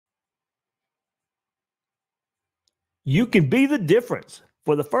You can be the difference.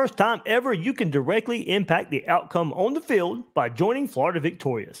 For the first time ever, you can directly impact the outcome on the field by joining Florida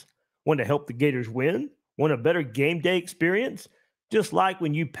Victorious. Want to help the Gators win? Want a better game day experience? Just like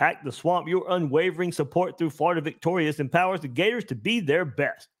when you pack the swamp, your unwavering support through Florida Victorious empowers the Gators to be their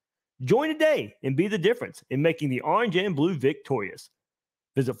best. Join today and be the difference in making the orange and blue victorious.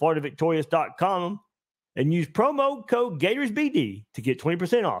 Visit FloridaVictorious.com and use promo code GatorsBD to get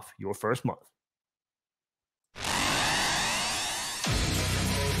 20% off your first month.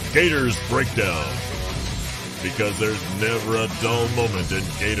 Gators Breakdown, because there's never a dull moment in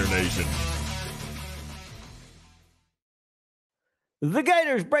Gator Nation. The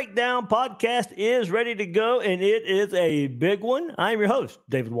Gators Breakdown podcast is ready to go, and it is a big one. I am your host,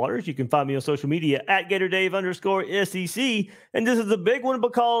 David Waters. You can find me on social media at GatorDave_SEC, and this is a big one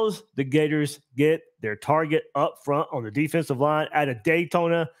because the Gators get their target up front on the defensive line out of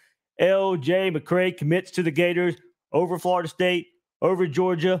Daytona. LJ McCray commits to the Gators over Florida State, over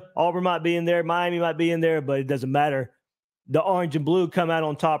Georgia. Auburn might be in there. Miami might be in there, but it doesn't matter. The orange and blue come out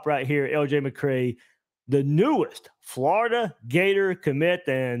on top right here. LJ McCray, the newest Florida Gator commit,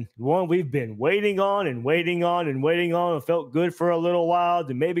 and one we've been waiting on and waiting on and waiting on. It felt good for a little while.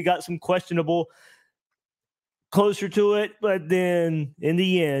 Then maybe got some questionable closer to it. But then in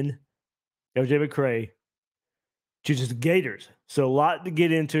the end, LJ McCray chooses the Gators. So a lot to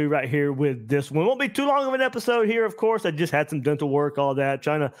get into right here with this one. Won't be too long of an episode here, of course. I just had some dental work, all that,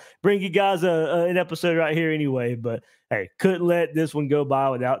 trying to bring you guys an episode right here anyway. But, hey, couldn't let this one go by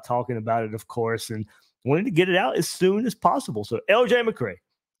without talking about it, of course, and wanted to get it out as soon as possible. So LJ McCray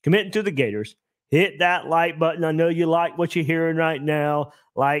committing to the Gators. Hit that like button. I know you like what you're hearing right now.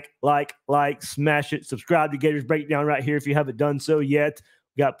 Like, smash it. Subscribe to Gators Breakdown right here if you haven't done so yet.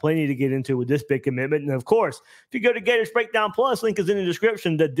 Got plenty to get into with this big commitment. And, of course, if you go to Gators Breakdown Plus, link is in the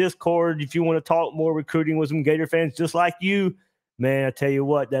description, the Discord, if you want to talk more recruiting with some Gator fans just like you. Man, I tell you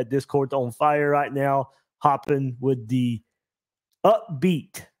what, that Discord's on fire right now, hopping with the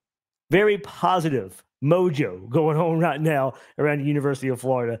upbeat, very positive mojo going on right now around the University of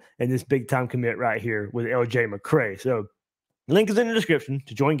Florida and this big-time commit right here with LJ McCray. So, link is in the description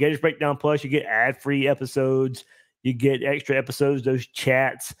to join Gators Breakdown Plus. You get ad-free episodes. You get extra episodes, those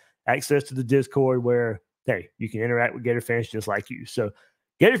chats, access to the Discord where, hey, you can interact with Gator fans just like you. So,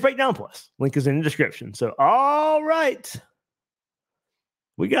 Gators Breakdown Plus. Link is in the description. So, all right.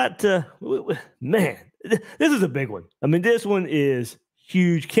 We got, man, this is a big one. I mean, this one is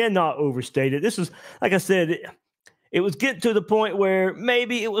huge. Cannot overstate it. This is, like I said, it was getting to the point where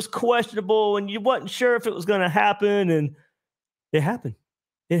maybe it was questionable and you wasn't sure if it was going to happen. And it happened.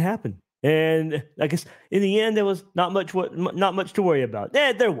 It happened. And I guess in the end, there was not much to worry about.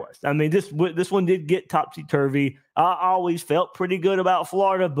 There was. I mean, this one did get topsy-turvy. I always felt pretty good about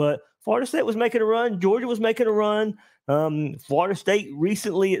Florida, but Florida State was making a run. Georgia was making a run. Florida State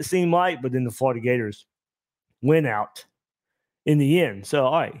recently, it seemed like, but then the Florida Gators went out in the end. So,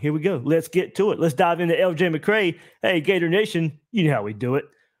 all right, here we go. Let's get to it. Let's dive into LJ McCray. Hey, Gator Nation, you know how we do it.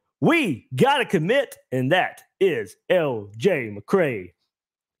 We got to commit, and that is LJ McCray.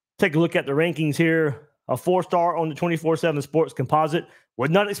 Take a look at the rankings here. A 4-star on the 24/7 Sports Composite. Would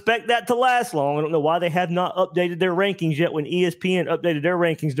not expect that to last long. I don't know why they have not updated their rankings yet when ESPN updated their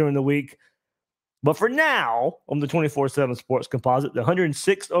rankings during the week. But for now, on the 24/7 Sports Composite, the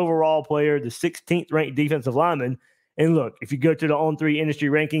 106th overall player, the 16th ranked defensive lineman. And look, if you go to the On3 Industry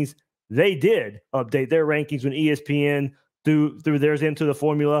Rankings, they did update their rankings when ESPN threw theirs into the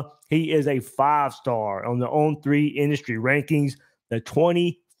formula. He is a 5-star on the On3 Industry Rankings, the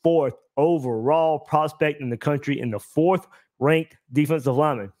 24th overall prospect in the country and the 4th ranked defensive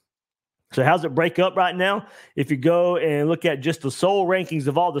lineman. So how's it break up right now? If you go and look at just the sole rankings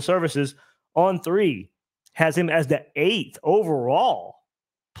of all the services, On3 has him as the 8th overall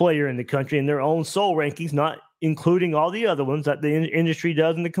player in the country in their own sole rankings, not including all the other ones that the industry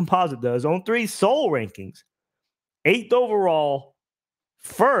does and the composite does. On3 sole rankings, 8th overall,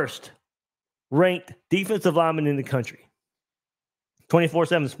 1st ranked defensive lineman in the country.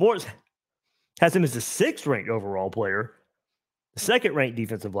 24/7 Sports has him as the 6th ranked overall player, the 2nd ranked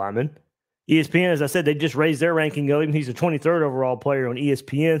defensive lineman. ESPN, as I said, they just raised their ranking of him. He's the 23rd overall player on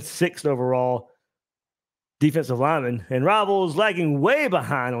ESPN, 6th overall defensive lineman. And Rivals lagging way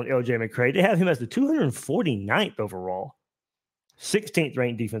behind on LJ McCray. They have him as the 249th overall, 16th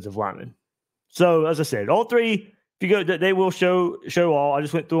ranked defensive lineman. So, as I said, all three, if you go, they will show all. I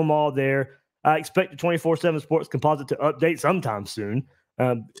just went through them all there. I expect the 24/7 Sports Composite to update sometime soon.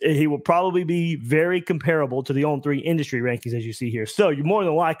 He will probably be very comparable to the On3 Industry Rankings, as you see here. So you're more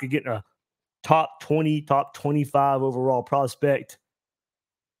than likely getting a top 20, top 25 overall prospect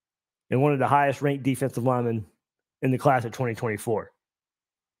and one of the highest ranked defensive linemen in the class of 2024.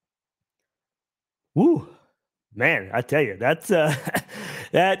 Woo, man, I tell you, that's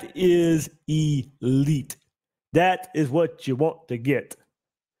that is elite. That is what you want to get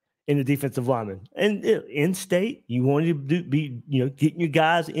in the defensive lineman. And in state, you wanted to be, getting your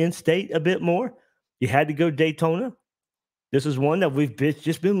guys in state a bit more. You had to go Daytona. This is one that we've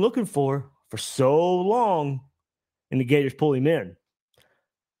just been looking for so long, and the Gators pull him in.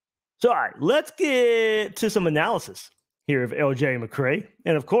 So, all right, let's get to some analysis here of LJ McCray.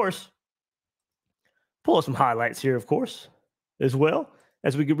 And, of course, pull up some highlights here, of course, as well,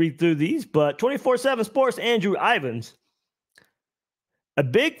 as we could read through these. But 24/7 Sports, Andrew Ivins. A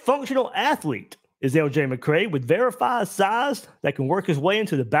big functional athlete is LJ McCray with verified size that can work his way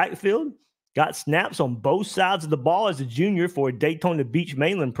into the backfield. Got snaps on both sides of the ball as a junior for a Daytona Beach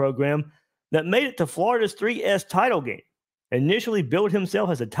mainland program that made it to Florida's 3S title game. Initially billed himself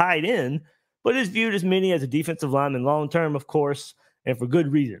as a tight end, but is viewed as many as a defensive lineman long-term, of course, and for good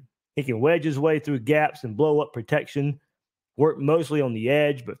reason. He can wedge his way through gaps and blow up protection, work mostly on the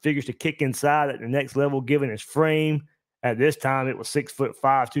edge, but figures to kick inside at the next level given his frame. At this time, it was 6'5",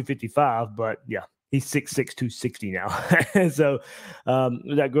 255, but yeah, he's 6'6", 260 now. And so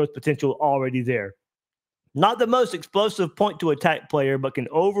that growth potential already there. Not the most explosive point-to-attack player, but can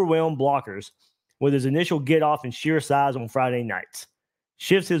overwhelm blockers with his initial get-off and sheer size on Friday nights.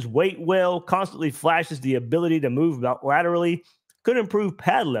 Shifts his weight well, constantly flashes the ability to move laterally, could improve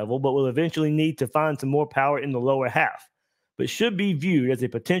pad level, but will eventually need to find some more power in the lower half, but should be viewed as a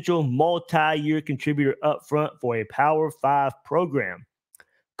potential multi-year contributor up front for a Power 5 program.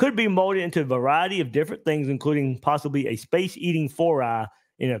 Could be molded into a variety of different things, including possibly a space-eating 4-eye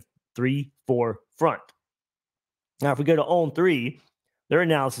in a 3-4 front. Now, if we go to On3, their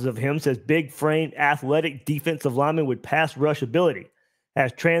analysis of him says big-framed, athletic defensive lineman with pass rush ability.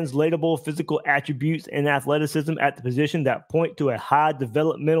 Has translatable physical attributes and athleticism at the position that point to a high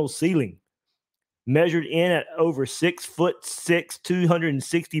developmental ceiling. Measured in at over 6'6",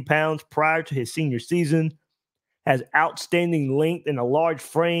 260 pounds prior to his senior season. Has outstanding length and a large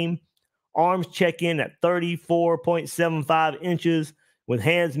frame. Arms check in at 34.75 inches with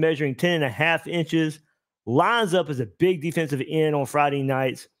hands measuring 10.5 inches. Lines up as a big defensive end on Friday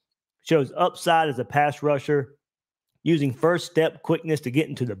nights. Shows upside as a pass rusher. Using first step quickness to get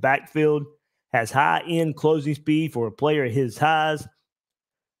into the backfield. Has high end closing speed for a player his size.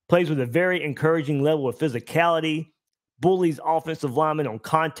 Plays with a very encouraging level of physicality. Bullies offensive linemen on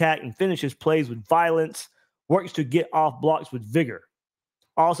contact and finishes plays with violence. Works to get off blocks with vigor.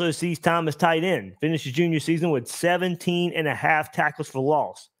 Also sees time as tight end. Finishes junior season with 17.5 tackles for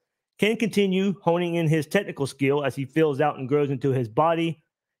loss. Can continue honing in his technical skill as he fills out and grows into his body.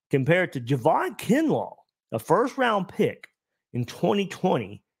 Compared to Javon Kinlaw, a first-round pick in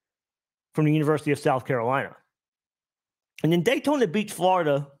 2020 from the University of South Carolina. And in Daytona Beach,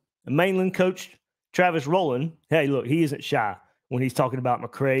 Florida, the mainland coach, Travis Rowland, hey, look, he isn't shy when he's talking about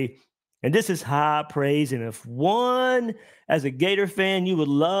McCray. And this is high praise. And if one, as a Gator fan, you would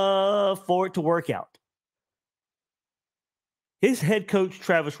love for it to work out. His head coach,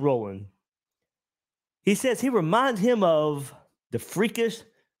 Travis Rowland, he says he reminds him of the freakish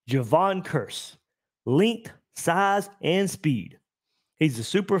Javon Curse. Length, size, and speed. He's a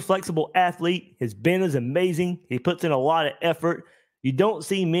super flexible athlete. His bend is amazing. He puts in a lot of effort. You don't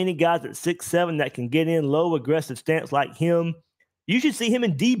see many guys at 6'7" that can get in low, aggressive stance like him. You should see him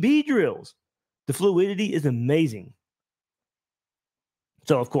in DB drills. The fluidity is amazing.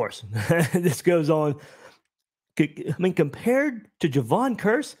 So, of course, this goes on. I mean, compared to Javon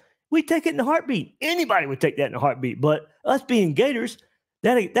Curse, we take it in a heartbeat. Anybody would take that in a heartbeat. But us being Gators,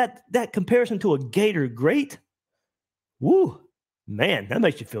 that comparison to a Gator great, woo, man, that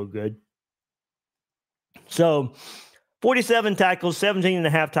makes you feel good. So, 47 tackles,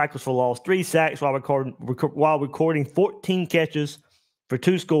 17.5 tackles for loss, 3 sacks while recording 14 catches for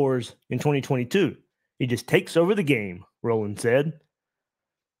 2 scores in 2022. He just takes over the game, Rowland said.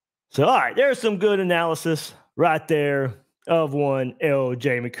 So, all right, there's some good analysis right there of one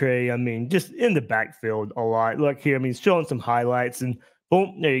LJ McCray. I mean, just in the backfield a lot. Look here, I mean, showing some highlights and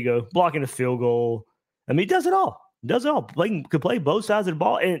boom, there you go, blocking a field goal. I mean, he does it all. Could play both sides of the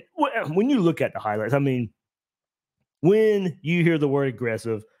ball. And when you look at the highlights, I mean, when you hear the word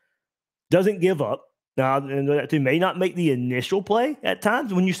aggressive, doesn't give up. Now, and that may not make the initial play at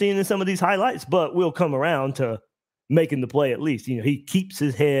times when you're seeing in some of these highlights, but will come around to making the play at least. You know, he keeps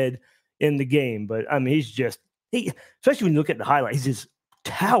his head in the game. But, I mean, especially when you look at the highlights, he just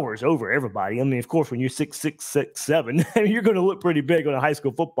towers over everybody. I mean, of course, when you're 6'6", 6'7", you're going to look pretty big on a high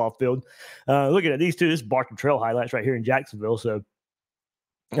school football field. Looking at these two, this is Barton Trail highlights right here in Jacksonville. So,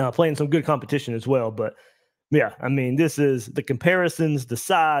 playing some good competition as well. But Yeah, I mean, this is the comparisons, the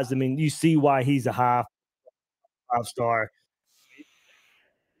size. I mean, you see why he's a high five-star.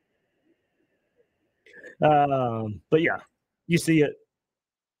 But yeah, you see it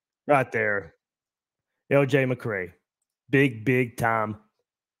right there. LJ McCray, big time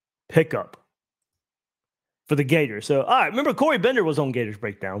pickup for the Gators. So, all right, remember Corey Bender was on Gators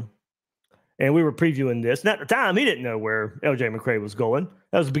Breakdown, and we were previewing this. And at the time, he didn't know where LJ McCray was going.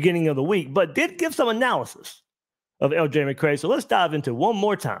 That was the beginning of the week, but did give some analysis of LJ McCray. So let's dive into one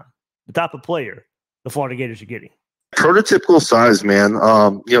more time the type of player the Florida Gators are getting. Prototypical size, man.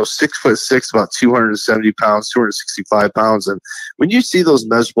 6'6", about 270 pounds, 265 pounds. And when you see those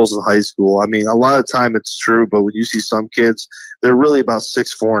measurables in high school, I mean, a lot of time it's true, but when you see some kids, they're really about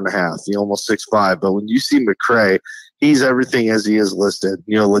 6'4.5", almost 6'5". But when you see McCray, he's everything as he is listed,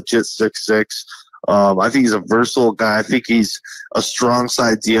 legit 6'6". I think he's a versatile guy. I think he's a strong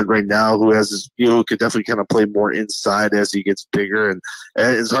side DN right now who has his, who could definitely kind of play more inside as he gets bigger. And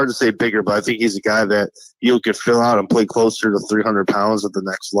it's hard to say bigger, but I think he's a guy that could fill out and play closer to 300 pounds at the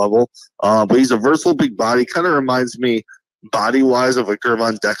next level. But he's a versatile big body. Kind of reminds me body-wise of a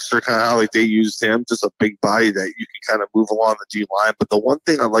Gervon Dexter, kind of how like they used him, just a big body that you can kind of move along the D-line. But the one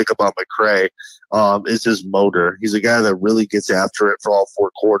thing I like about McCray is his motor. He's a guy that really gets after it for all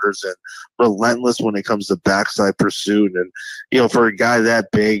four quarters and relentless when it comes to backside pursuit. And, for a guy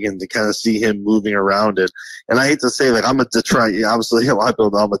that big and to kind of see him moving around it. And I hate to say, like, I'm a Detroit, obviously a lot of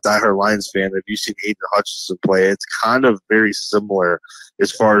people know I'm a diehard Lions fan. If you've seen Aiden Hutchinson play, it's kind of very similar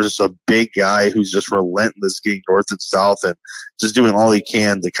as far as a big guy who's just relentless getting north and south and just doing all he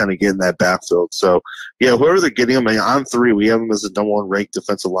can to kind of get in that backfield. So, yeah, whoever they're getting him, on 3, we have him as the #1 ranked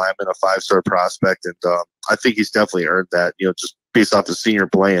defensive lineman, a 5-star prospect. And I think he's definitely earned that, just based off his senior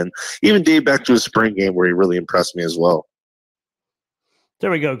play and even date back to his spring game where he really impressed me as well. There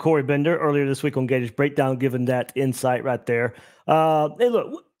we go. Corey Bender earlier this week on Gators Breakdown, giving that insight right there. Hey,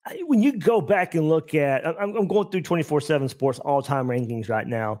 look, when you go back and look at, I'm going through 24/7 Sports all-time rankings right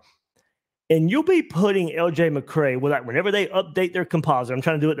now, and you'll be putting LJ McCray, whenever they update their composite, I'm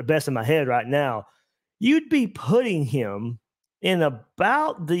trying to do it the best in my head right now, you'd be putting him in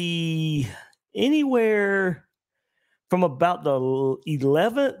about anywhere from about the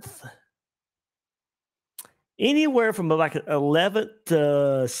 11th, anywhere from like 11th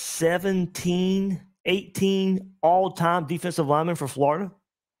to 17, 18 all-time defensive linemen for Florida.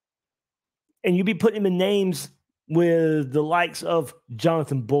 And you'd be putting him in names with the likes of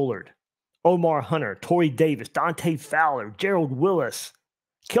Jonathan Bullard, Omar Hunter, Torrey Davis, Dante Fowler, Gerald Willis,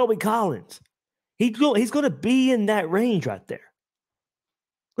 Kelby Collins. He's going to be in that range right there.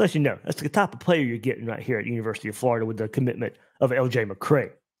 Let you know, that's the type of player you're getting right here at the University of Florida with the commitment of LJ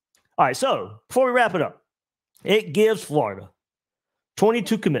McCray. All right, so before we wrap it up, it gives Florida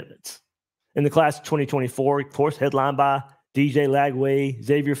 22 commitments in the class of 2024, of course, headlined by DJ Lagway,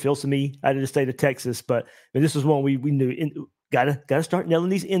 Xavier Filsaime out of the state of Texas. But this is one we knew gotta start nailing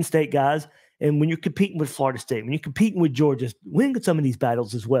these in-state guys. And when you're competing with Florida State, when you're competing with Georgia, win some of these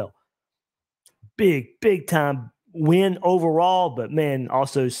battles as well. Big time win overall, but man,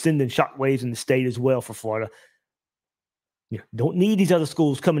 also sending shockwaves in the state as well for Florida. Don't need these other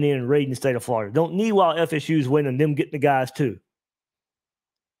schools coming in and raiding the state of Florida. Don't need while FSU's winning, them getting the guys too.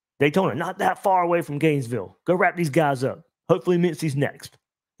 Daytona, not that far away from Gainesville. Go wrap these guys up. Hopefully Mincy's next.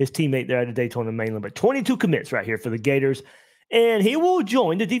 His teammate there at the Daytona mainland. But 22 commits right here for the Gators. And he will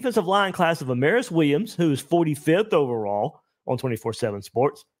join the defensive line class of Amaris Williams, who is 45th overall on 24/7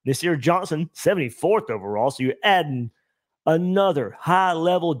 Sports. Nasir Johnson, 74th overall. So you're adding another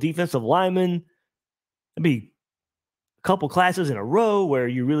high-level defensive lineman. It'd be a couple classes in a row where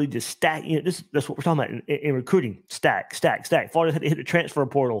you really just stack. That's what we're talking about in recruiting. Stack. Florida had to hit the transfer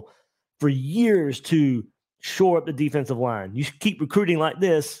portal for years to shore up the defensive line. You keep recruiting like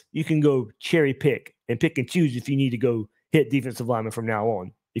this, you can go cherry pick and choose if you need to go hit defensive linemen from now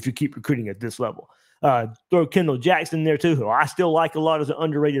on, if you keep recruiting at this level. Throw Kendall Jackson there too, who I still like a lot as an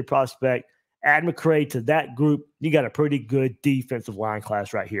underrated prospect. Add McCray to that group. You got a pretty good defensive line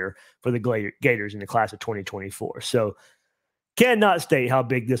class right here for the Gators in the class of 2024. So cannot state how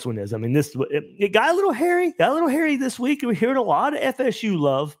big this one is. I mean, it got a little hairy this week. We're hearing a lot of FSU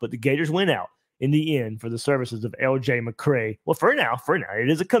love, but the Gators went out in the end for the services of LJ McCray. Well, for now,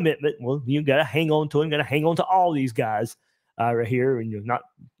 it is a commitment. Well, you got to hang on to him. Got to hang on to all these guys right here, and you're not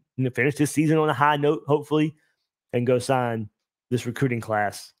finish this season on a high note, hopefully, and go sign this recruiting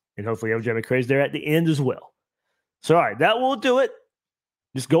class. And hopefully LJ McCray's there at the end as well. So, all right, that will do it.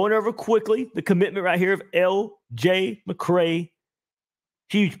 Just going over quickly the commitment right here of LJ McCray.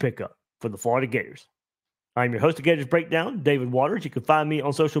 Huge pickup for the Florida Gators. I'm your host of Gators Breakdown, David Waters. You can find me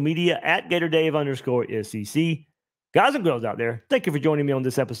on social media at GatorDave_SEC. Guys and girls out there, thank you for joining me on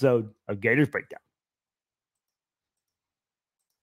this episode of Gators Breakdown.